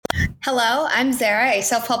Hello, I'm Zara, a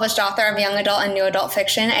self-published author of young adult and new adult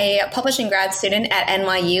fiction, a publishing grad student at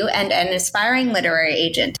NYU, and an aspiring literary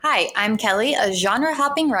agent. Hi, I'm Kelly, a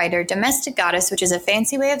genre-hopping writer, domestic goddess, which is a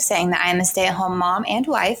fancy way of saying that I am a stay-at-home mom and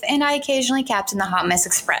wife, and I occasionally captain the Hot Mess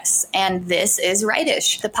Express. And this is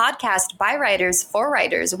Writish, the podcast by writers for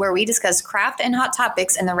writers, where we discuss craft and hot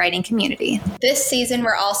topics in the writing community. This season,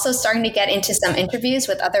 we're also starting to get into some interviews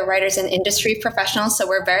with other writers and industry professionals, so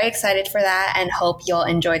we're very excited for that and hope you'll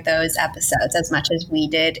enjoy those episodes as much as we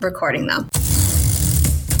did recording them.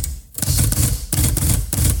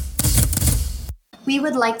 We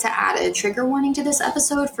would like to add a trigger warning to this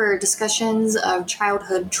episode for discussions of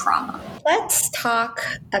childhood trauma. Let's talk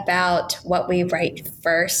about what we write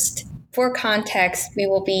first. For context, we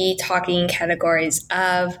will be talking categories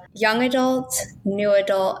of young adult, new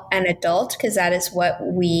adult, and adult, because that is what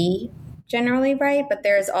we generally write, but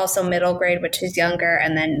there's also middle grade, which is younger,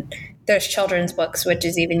 and then there's children's books, which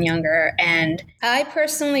is even younger. And I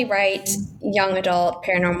personally write young adult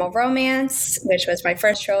paranormal romance, which was my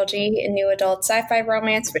first trilogy, and new adult sci-fi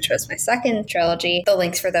romance, which was my second trilogy. The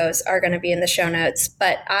links for those are going to be in the show notes.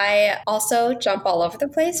 But I also jump all over the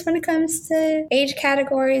place when it comes to age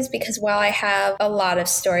categories, because while I have a lot of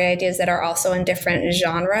story ideas that are also in different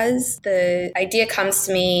genres, the idea comes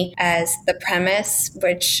to me as the premise,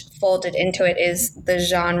 which folded into it is the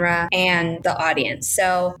genre and the audience.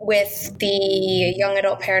 So with the young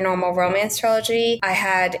adult paranormal romance trilogy, I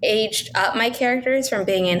had aged up my characters from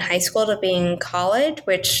being in high school to being in college,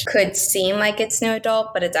 which could seem like it's new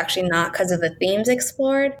adult, but it's actually not because of the themes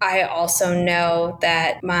explored. I also know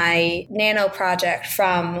that my nano project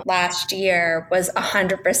from last year was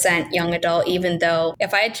 100% young adult, even though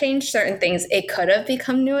if I had changed certain things, it could have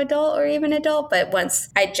become new adult or even adult. But once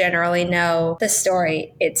I generally know the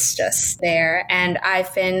story, it's just there. And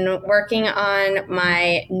I've been working on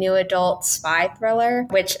my new adult spy thriller,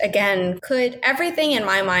 which again everything in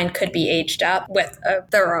my mind could be aged up with a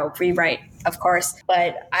thorough rewrite, of course,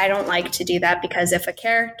 but I don't like to do that, because if a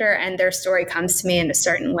character and their story comes to me in a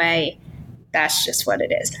certain way, that's just what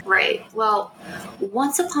it is. Right. Well,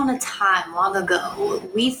 once upon a time, long ago,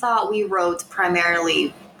 we thought we wrote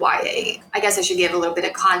primarily YA. I guess I should give a little bit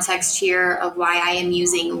of context here of why I am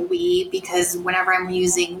using we, because whenever I'm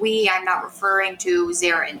using we, I'm not referring to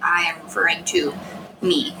Zarin, I am referring to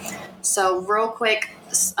me. So real quick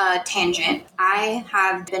tangent, I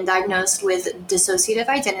have been diagnosed with dissociative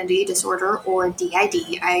identity disorder, or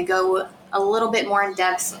DID. I go a little bit more in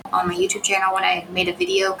depth on my YouTube channel when I made a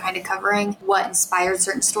video kind of covering what inspired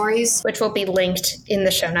certain stories, which will be linked in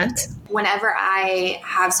the show notes. Whenever I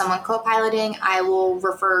have someone co-piloting, I will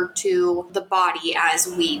refer to the body as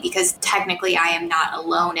we, because technically I am not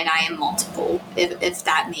alone and I am multiple, if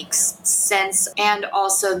that makes sense. And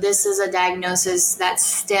also, this is a diagnosis that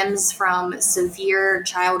stems from severe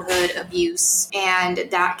childhood abuse, and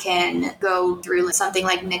that can go through something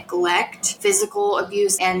like neglect, physical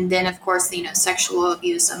abuse, and then of course, sexual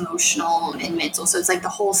abuse, emotional and mental. So it's like the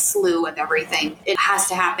whole slew of everything. It has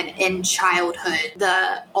to happen in childhood.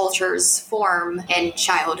 The alters form in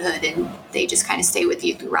childhood and they just kind of stay with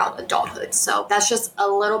you throughout adulthood. So that's just a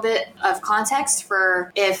little bit of context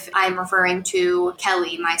for if I'm referring to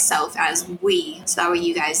Kelly, myself, as we, so that way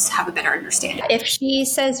you guys have a better understanding. If she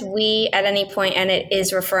says we at any point and it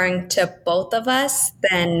is referring to both of us,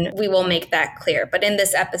 then we will make that clear. But in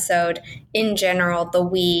this episode, in general, the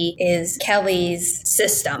we is Kelly's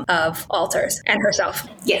system of alters and herself.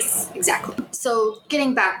 Yes, exactly. So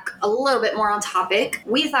getting back a little bit more on topic,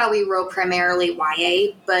 we thought we wrote primarily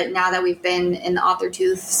YA, but now that we've been in the author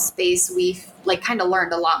tooth space, we've kind of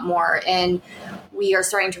learned a lot more, and we are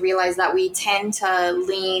starting to realize that we tend to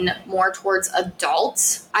lean more towards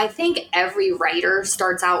adult. I think every writer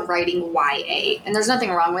starts out writing YA, and there's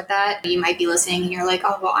nothing wrong with that. You might be listening and you're like,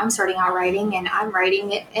 oh, well, I'm starting out writing and I'm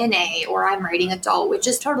writing it NA or I'm writing adult, which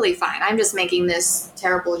is totally fine. I'm just making this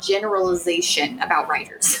terrible generalization about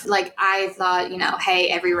writers. I thought, hey,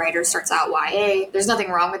 every writer starts out YA. There's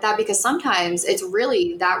nothing wrong with that, because sometimes it's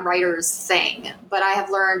really that writer's thing. But I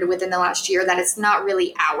have learned within the last year that it's not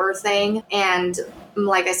really our thing. And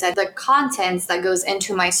like I said, the contents that goes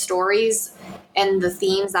into my stories and the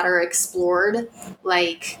themes that are explored,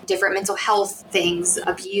 like different mental health things,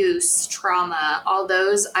 abuse, trauma, all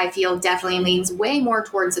those, I feel definitely leans way more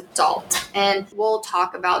towards adult. And we'll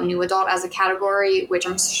talk about new adult as a category, which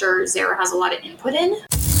I'm sure Zara has a lot of input in.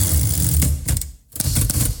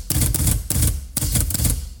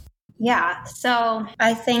 Yeah, so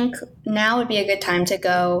I think now would be a good time to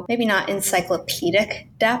go, maybe not encyclopedic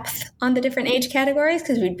depth on the different age categories,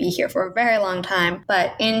 because we'd be here for a very long time.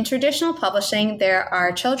 But in traditional publishing, there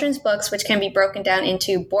are children's books, which can be broken down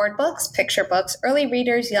into board books, picture books, early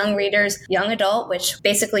readers, young adult, which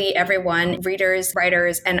basically everyone, readers,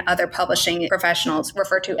 writers, and other publishing professionals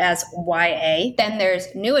refer to as YA. Then there's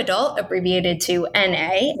new adult, abbreviated to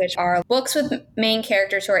NA, which are books with main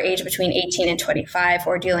characters who are aged between 18 and 25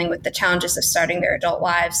 or dealing with the challenges of starting their adult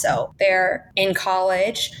lives. So they're in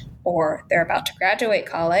college, or they're about to graduate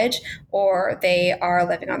college, or they are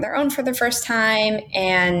living on their own for the first time,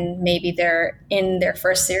 and maybe they're in their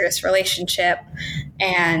first serious relationship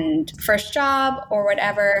and first job or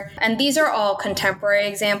whatever. And these are all contemporary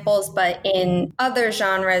examples, but in other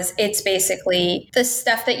genres, it's basically the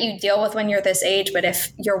stuff that you deal with when you're this age. But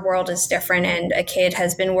if your world is different and a kid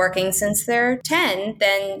has been working since they're 10,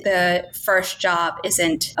 then the first job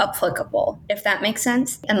isn't applicable, if that makes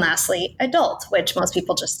sense. And lastly, adult, which most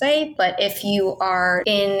people just say, but if you are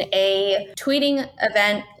in a tweeting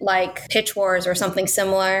event like Pitch Wars or something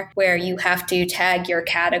similar, where you have to tag your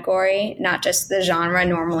category, not just the genre,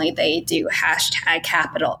 normally they do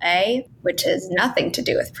 #A, which has nothing to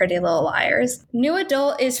do with Pretty Little Liars. New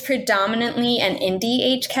adult is predominantly an indie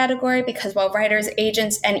age category because while writers,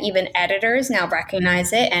 agents, and even editors now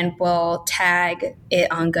recognize it and will tag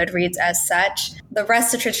it on Goodreads as such, the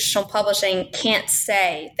rest of traditional publishing can't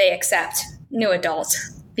say they accept new adult,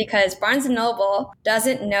 because Barnes & Noble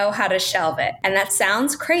doesn't know how to shelve it. And that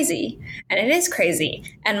sounds crazy, and it is crazy.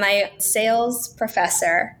 And my sales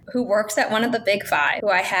professor, who works at one of the big five, who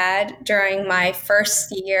I had during my first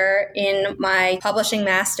year in my publishing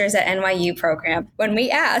master's at NYU program, when we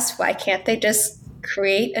asked, why can't they just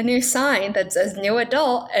create a new sign that says new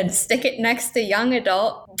adult and stick it next to young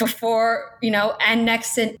adult before, and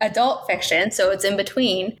next to adult fiction, so it's in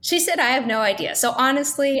between. She said, I have no idea. So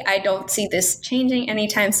honestly, I don't see this changing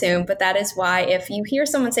anytime soon, but that is why if you hear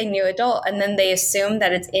someone say new adult and then they assume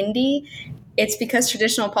that it's indie, it's because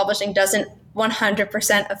traditional publishing doesn't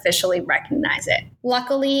 100% officially recognize it.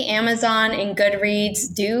 Luckily, Amazon and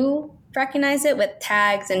Goodreads do recognize it with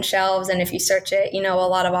tags and shelves, and if you search it, a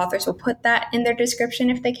lot of authors will put that in their description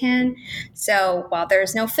if they can. So while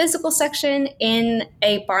there's no physical section in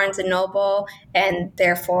a Barnes & Noble, and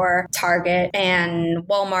therefore Target and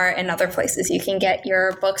Walmart and other places you can get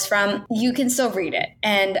your books from, you can still read it.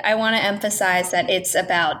 And I want to emphasize that it's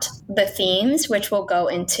about the themes, which we'll go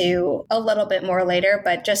into a little bit more later,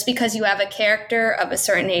 but just because you have a character of a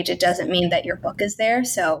certain age, it doesn't mean that your book is there.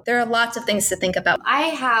 So there are lots of things to think about. I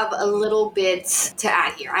have a little bit to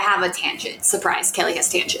add here. I have a tangent. Surprise, Kelly has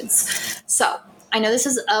tangents. So I know this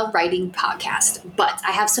is a writing podcast, but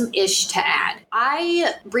I have some ish to add.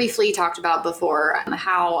 I briefly talked about before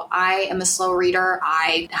how I am a slow reader.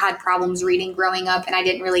 I had problems reading growing up, and I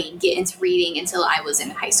didn't really get into reading until I was in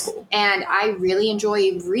high school. And I really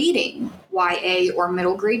enjoy reading YA or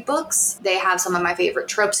middle grade books. They have some of my favorite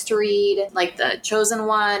tropes to read, like The Chosen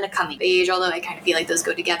One, Coming of Age, although I kind of feel like those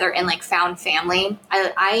go together, and like Found Family.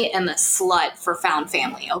 I am a slut for Found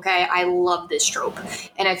Family, okay? I love this trope.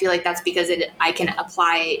 And I feel like that's because I can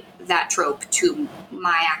apply that trope to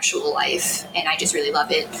my actual life, and I just really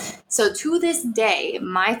love it. So to this day,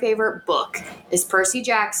 my favorite book is Percy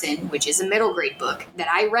Jackson, which is a middle grade book that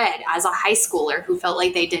I read as a high schooler who felt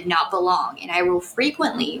like they did not belong. And I will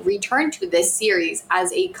frequently return to this series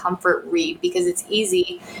as a comfort read because it's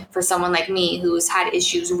easy for someone like me who's had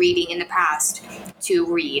issues reading in the past to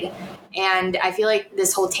read. And I feel like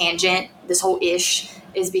this whole tangent, this whole ish,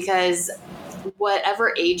 is because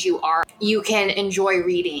whatever age you are, you can enjoy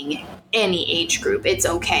reading any age group. It's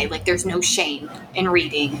okay. Like, there's no shame in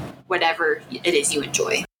reading whatever it is you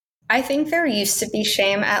enjoy. I think there used to be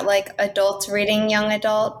shame at adults reading young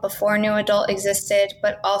adult before new adult existed,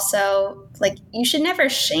 but also you should never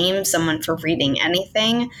shame someone for reading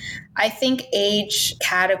anything. I think age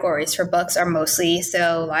categories for books are mostly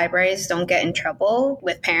so libraries don't get in trouble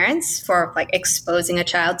with parents for exposing a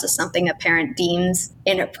child to something a parent deems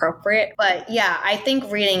inappropriate. But yeah, I think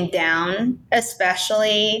reading down,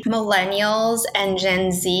 especially millennials and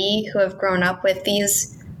Gen Z who have grown up with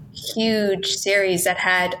these huge series that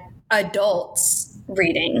had adults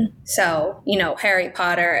reading. So, Harry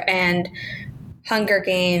Potter and Hunger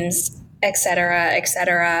Games, etc.,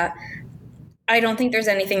 etc. I don't think there's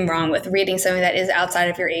anything wrong with reading something that is outside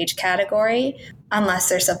of your age category, unless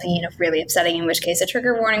there's something, really upsetting, in which case a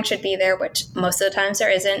trigger warning should be there, which most of the times there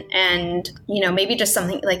isn't. And, maybe just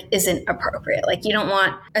something isn't appropriate. You don't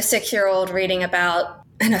want a 6-year-old reading about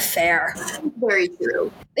an affair. Very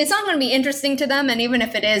true. It's not going to be interesting to them. And even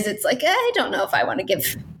if it is, it's I don't know if I want to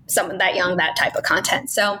give someone that young that type of content.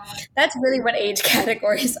 So that's really what age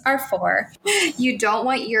categories are for. You don't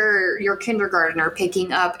want your kindergartner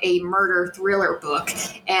picking up a murder thriller book,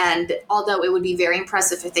 and although it would be very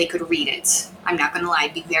impressive if they could read it, I'm not going to lie,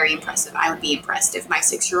 it'd be very impressive. I would be impressed if my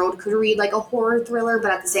 6-year-old could read like a horror thriller,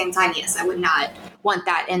 but at the same time, yes, I would not want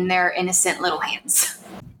that in their innocent little hands.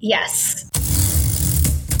 Yes.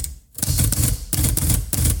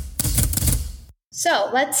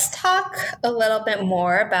 So let's talk a little bit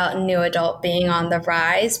more about new adult being on the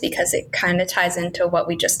rise, because it kind of ties into what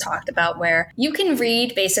we just talked about, where you can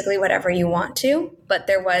read basically whatever you want to, but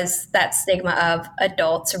there was that stigma of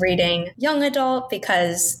adults reading young adult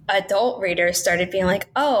because adult readers started being like,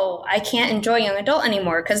 oh, I can't enjoy young adult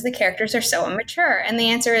anymore because the characters are so immature. And the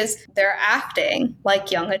answer is they're acting like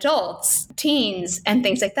young adults, teens, and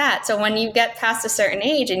things like that. So when you get past a certain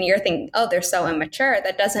age and you're thinking, oh, they're so immature,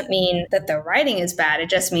 that doesn't mean that the writing is bad. It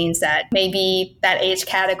just means that maybe that age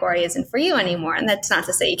category isn't for you anymore. And that's not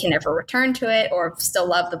to say you can never return to it or still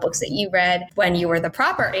love the books that you read when you were the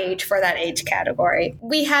proper age for that age category.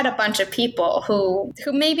 We had a bunch of people who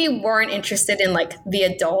maybe weren't interested in like the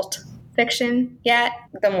adult fiction yet,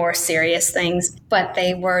 the more serious things, but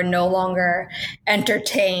they were no longer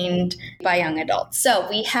entertained by young adults. So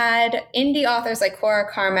we had indie authors like Cora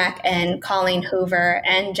Carmack and Colleen Hoover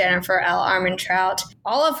and Jennifer L. Armentrout,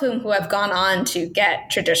 all of whom who have gone on to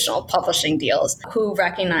get traditional publishing deals, who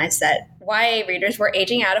recognized that YA readers were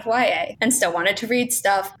aging out of YA and still wanted to read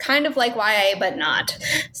stuff kind of like YA, but not.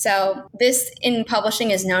 So this in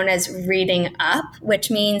publishing is known as reading up,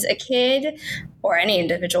 which means a kid or any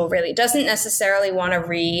individual really doesn't necessarily want to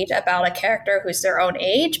read about a character who's their own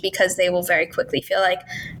age because they will very quickly feel like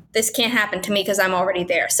this can't happen to me because I'm already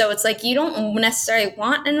there. So it's like you don't necessarily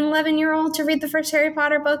want an 11-year-old to read the first Harry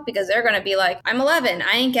Potter book because they're going to be like, I'm 11.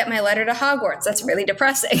 I ain't get my letter to Hogwarts. That's really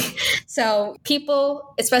depressing. So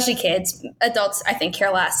people, especially kids, adults, I think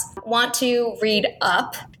care less, want to read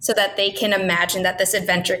up so that they can imagine that this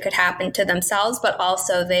adventure could happen to themselves, but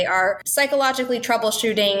also they are psychologically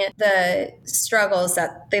troubleshooting the struggles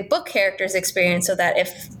that the book characters experience so that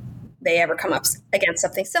if they ever come up against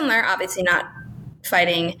something similar, obviously not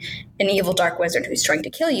fighting an evil dark wizard who's trying to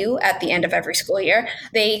kill you at the end of every school year,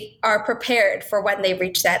 they are prepared for when they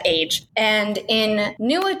reach that age. And in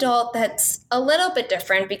new adult, that's a little bit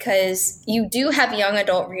different because you do have young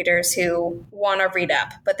adult readers who want to read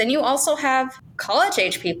up, but then you also have college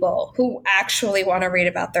age people who actually want to read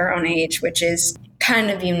about their own age, which is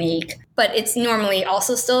kind of unique. But it's normally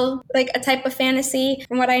also still like a type of fantasy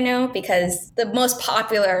from what I know, because the most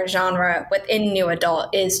popular genre within new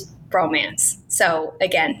adult is romance. So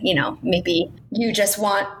again, maybe you just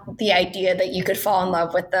want the idea that you could fall in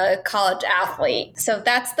love with the college athlete. So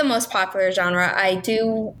that's the most popular genre. I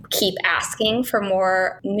do keep asking for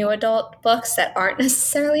more new adult books that aren't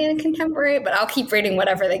necessarily in contemporary, but I'll keep reading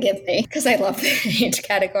whatever they give me because I love the age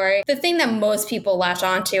category. The thing that most people latch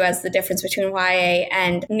onto as the difference between YA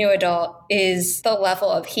and new adult is the level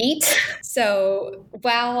of heat. So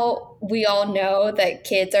while we all know that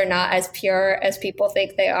kids are not as pure as people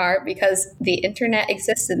think they are because the internet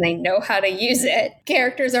exists and they know how to use it,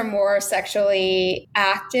 characters are more sexually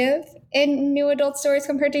active in new adult stories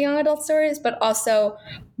compared to young adult stories, but also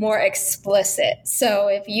more explicit. So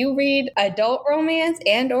if you read adult romance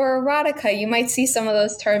and or erotica, you might see some of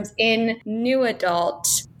those terms in new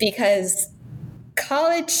adult because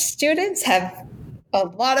college students have a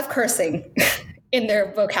lot of cursing in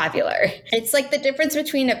their vocabulary. It's like the difference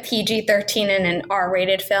between a PG-13 and an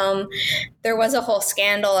R-rated film. There was a whole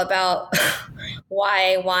scandal about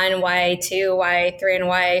YA1, YA2, YA3, and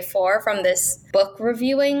YA4 from this book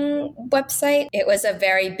reviewing website. It was a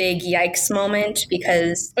very big yikes moment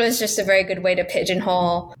because it was just a very good way to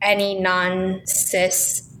pigeonhole any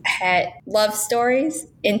non-cis het love stories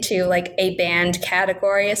into like a banned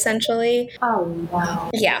category, essentially. Oh, wow.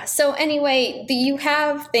 Yeah. So anyway, you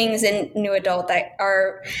have things in new adult that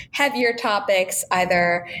are heavier topics,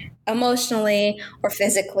 either emotionally or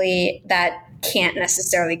physically, that can't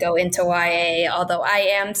necessarily go into YA, although I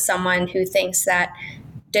am someone who thinks that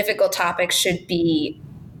difficult topics should be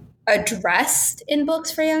addressed in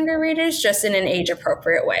books for younger readers, just in an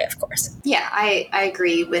age-appropriate way, of course. Yeah, I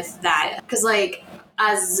agree with that. Because,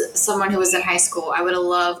 as someone who was in high school, I would have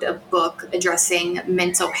loved a book addressing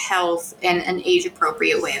mental health in an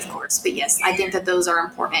age-appropriate way, of course. But yes, I think that those are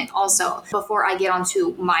important. Also, before I get on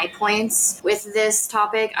to my points with this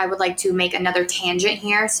topic, I would like to make another tangent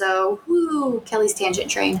here. So, Kelly's tangent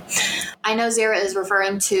train. I know Zara is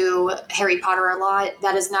referring to Harry Potter a lot.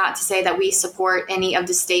 That is not to say that we support any of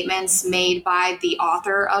the statements made by the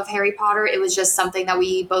author of Harry Potter. It was just something that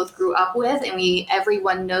we both grew up with, and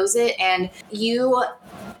everyone knows it. And you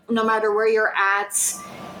no matter where you're at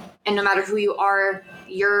and no matter who you are,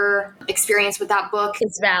 your experience with that book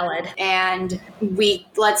is valid. And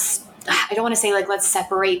I don't want to say like let's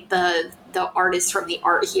separate the artist from the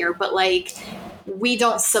art here, but like we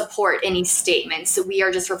don't support any statements. So we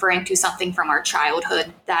are just referring to something from our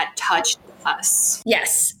childhood that touched us.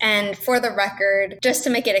 Yes. And for the record, just to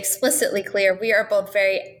make it explicitly clear, we are both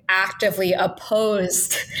very actively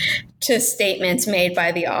opposed to statements made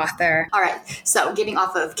by the author. All right. So getting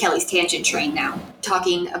off of Kelly's tangent train now,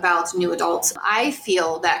 talking about new adults, I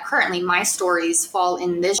feel that currently my stories fall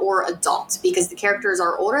in this or adult because the characters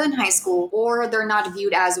are older than high school or they're not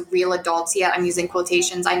viewed as real adults yet. I'm using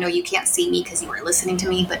quotations. I know you can't see me because you are listening to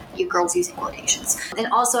me, but you girls using quotations. And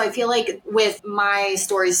also I feel like with my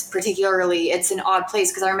stories particularly, it's an odd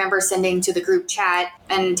place because I remember sending to the group chat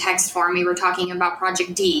and text form, we were talking about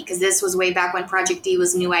Project D because this was way back when Project D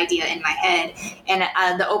was a new idea in my head. And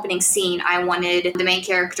the opening scene, I wanted the main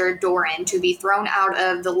character, Doran, to be thrown out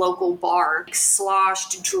of the local bar,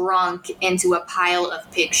 sloshed drunk into a pile of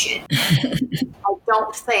pig shit. I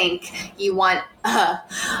don't think you want a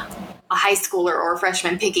high schooler or a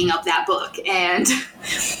freshman picking up that book. And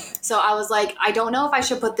so I was like, I don't know if I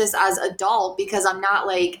should put this as adult because I'm not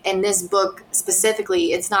like, in this book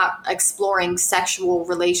specifically, it's not exploring sexual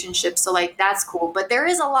relationships. So like, that's cool. But there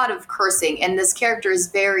is a lot of cursing and this character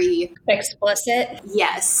is very explicit.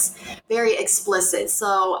 Yes, very explicit.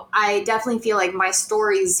 So I definitely feel like my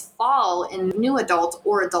stories fall in new adult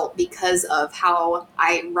or adult because of how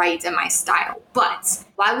I write and my style. But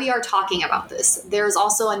while we are talking about this, there's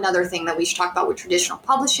also another thing that we should talk about with traditional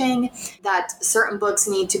publishing, that certain books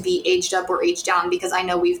need to be aged up or aged down, because I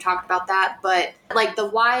know we've talked about that, but like the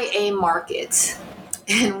YA market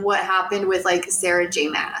and what happened with like Sarah J.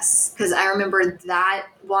 Maas, because I remember that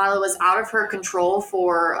while it was out of her control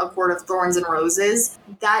for A Court of Thorns and Roses,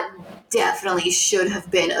 that definitely should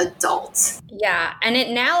have been adult. Yeah, and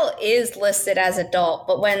it now is listed as adult,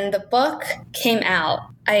 but when the book came out,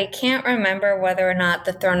 I can't remember whether or not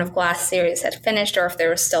the Throne of Glass series had finished or if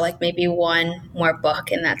there was still like maybe one more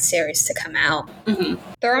book in that series to come out. Mm-hmm.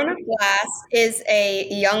 Throne of Glass is a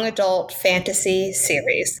young adult fantasy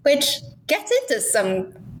series, which gets into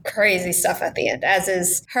some crazy stuff at the end, as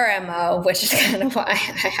is her MO, which is kind of why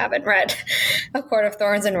I haven't read A Court of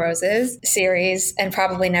Thorns and Roses series and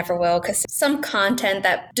probably never will, because some content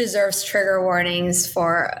that deserves trigger warnings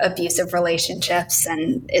for abusive relationships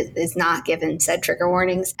and is not given said trigger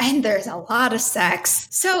warnings. And there's a lot of sex,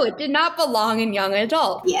 so it did not belong in young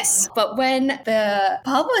adult. Yes. But when the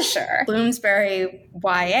publisher, Bloomsbury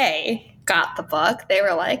YA, got the book, they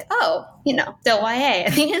were like, oh, still YA.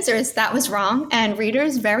 And the answer is that was wrong. And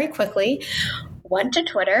readers very quickly went to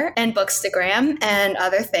Twitter and Bookstagram and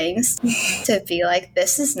other things to be like,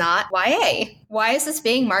 this is not YA. Why is this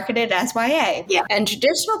being marketed as YA? Yeah. And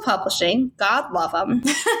traditional publishing, God love them,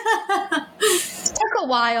 took a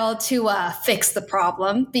while to fix the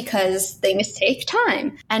problem because things take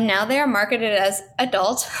time. And now they are marketed as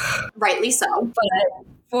adult. Rightly so. But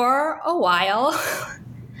for a while,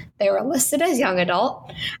 they were listed as young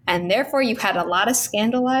adult, and therefore you had a lot of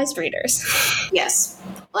scandalized readers. Yes.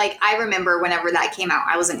 Like, I remember whenever that came out,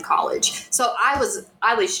 I was in college. So I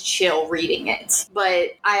was chill reading it.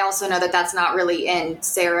 But I also know that that's not really in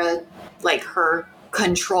Sarah, like, her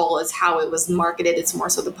control is how it was marketed. It's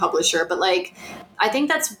more so the publisher. But, like, I think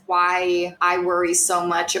that's why I worry so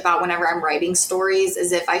much about whenever I'm writing stories,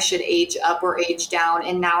 is if I should age up or age down.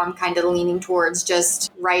 And now I'm kind of leaning towards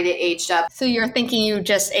just write it aged up. So you're thinking you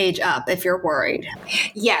just age up if you're worried.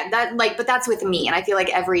 Yeah, but that's with me. And I feel like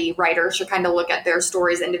every writer should kind of look at their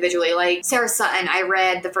stories individually. Like Sarah Sutton, I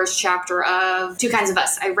read the first chapter of Two Kinds of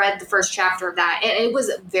Us. I read the first chapter of that. And it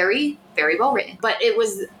was very, very well written. But it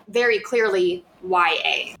was very clearly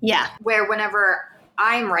YA. Yeah. Where whenever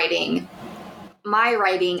I'm writing, my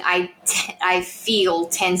writing, I feel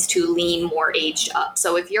tends to lean more aged up.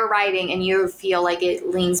 So if you're writing and you feel like it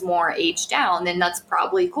leans more aged down, then that's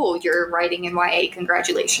probably cool. You're writing in YA,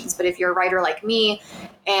 congratulations. But if you're a writer like me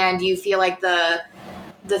and you feel like the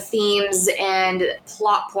themes and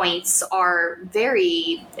plot points are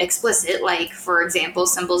very explicit, like, for example,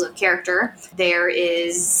 Symbols of Character, there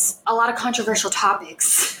is a lot of controversial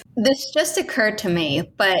topics. This just occurred to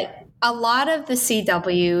me, but a lot of the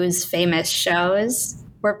CW's famous shows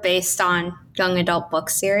were based on young adult book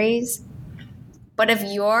series. But if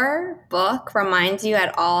your book reminds you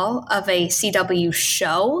at all of a CW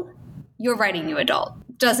show, you're writing new adult.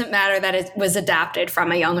 Doesn't matter that it was adapted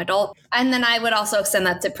from a young adult. And then I would also extend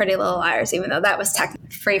that to Pretty Little Liars, even though that was technically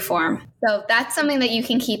freeform. So that's something that you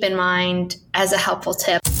can keep in mind as a helpful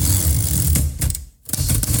tip.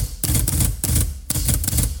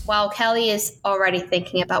 while Kelly is already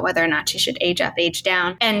thinking about whether or not she should age up, age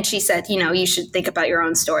down, and she said, you should think about your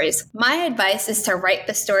own stories. My advice is to write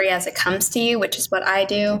the story as it comes to you, which is what I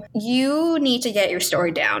do. You need to get your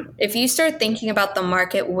story down. If you start thinking about the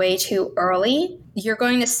market way too early, you're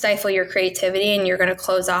going to stifle your creativity and you're going to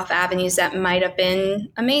close off avenues that might have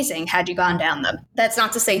been amazing had you gone down them. That's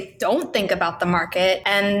not to say don't think about the market.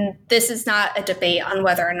 And this is not a debate on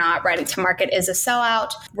whether or not writing to market is a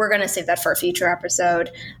sellout. We're going to save that for a future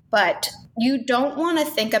episode. But you don't want to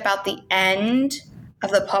think about the end of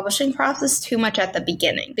the publishing process too much at the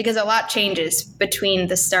beginning, because a lot changes between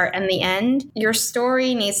the start and the end. Your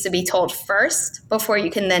story needs to be told first before you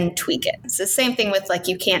can then tweak it. It's the same thing with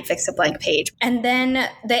you can't fix a blank page. And then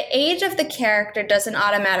the age of the character doesn't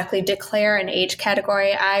automatically declare an age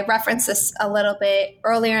category. I referenced this a little bit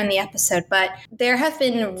earlier in the episode, but there have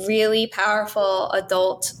been really powerful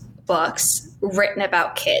adult books written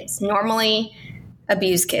about kids. Normally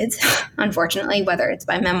abuse kids, unfortunately, whether it's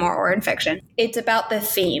by memoir or in fiction. It's about the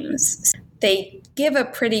themes. They give a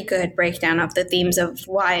pretty good breakdown of the themes of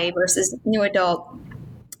YA versus new adult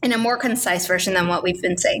in a more concise version than what we've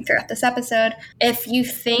been saying throughout this episode. If you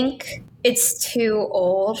think it's too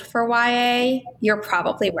old for YA, you're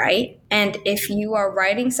probably right. And if you are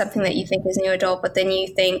writing something that you think is new adult, but then you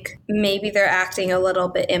think maybe they're acting a little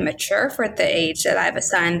bit immature for the age that I've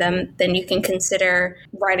assigned them, then you can consider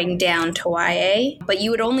writing down to YA. But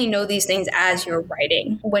you would only know these things as you're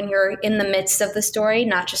writing. When you're in the midst of the story,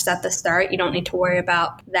 not just at the start, you don't need to worry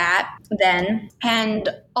about that then. And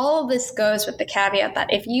all of this goes with the caveat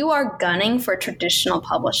that if you are gunning for traditional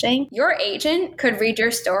publishing, your agent could read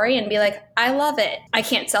your story and be like, I love it. I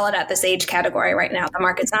can't sell it at this age category right now. The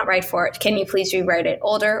market's not right for it. Can you please rewrite it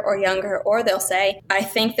older or younger? Or they'll say, I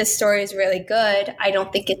think this story is really good. I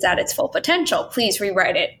don't think it's at its full potential. Please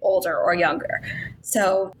rewrite it older or younger.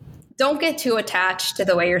 So don't get too attached to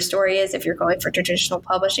the way your story is if you're going for traditional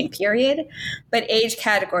publishing, period. But age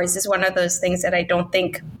categories is one of those things that I don't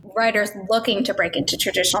think writers looking to break into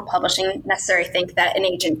traditional publishing necessarily think that an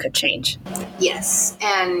agent could change. Yes,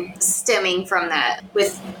 and stemming from that,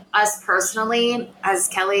 with us personally, as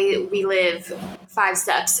Kelly, we live 5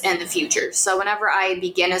 steps in the future. So whenever I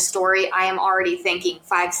begin a story, I am already thinking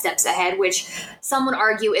 5 steps ahead, which some would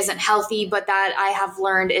argue isn't healthy, but that I have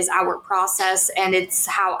learned is our process, and it's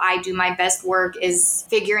how I do my best work, is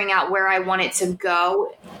figuring out where I want it to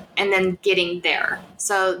go and then getting there.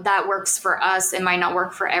 So that works for us. It might not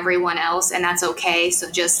work for everyone else, and that's okay.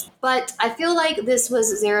 But I feel like this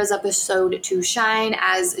was Zara's episode to shine,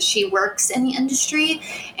 as she works in the industry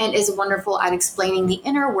and is wonderful at explaining the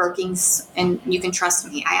inner workings. And you can trust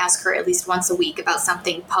me, I ask her at least once a week about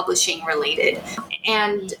something publishing related.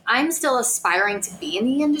 And I'm still aspiring to be in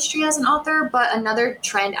the industry as an author, but another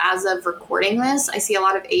trend as of recording this, I see a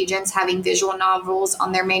lot of agents having visual novels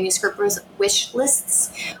on their manuscript wish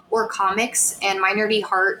lists or comics, and my nerdy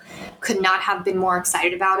heart could not have been more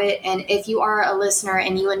excited about it. And if you are a listener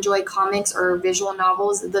and you enjoy comics or visual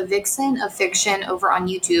novels, the Vixen of Fiction over on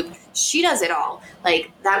YouTube, she does it all.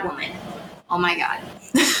 Like, that woman. Oh my God.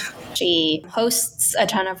 She hosts a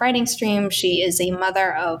ton of writing streams. She is a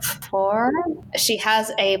mother of 4. She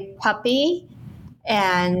has a puppy,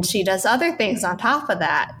 and she does other things on top of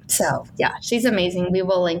that. So yeah, she's amazing. We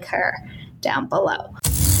will link her down below.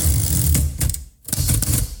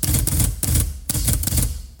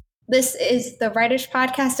 This is the Writish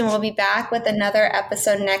Podcast, and we'll be back with another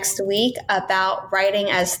episode next week about writing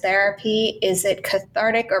as therapy. Is it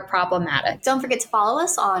cathartic or problematic? Don't forget to follow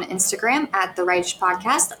us on Instagram at the Writish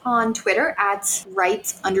Podcast, on Twitter at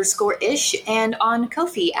write_ish, and on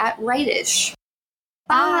Ko-fi at Writish.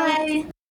 Bye.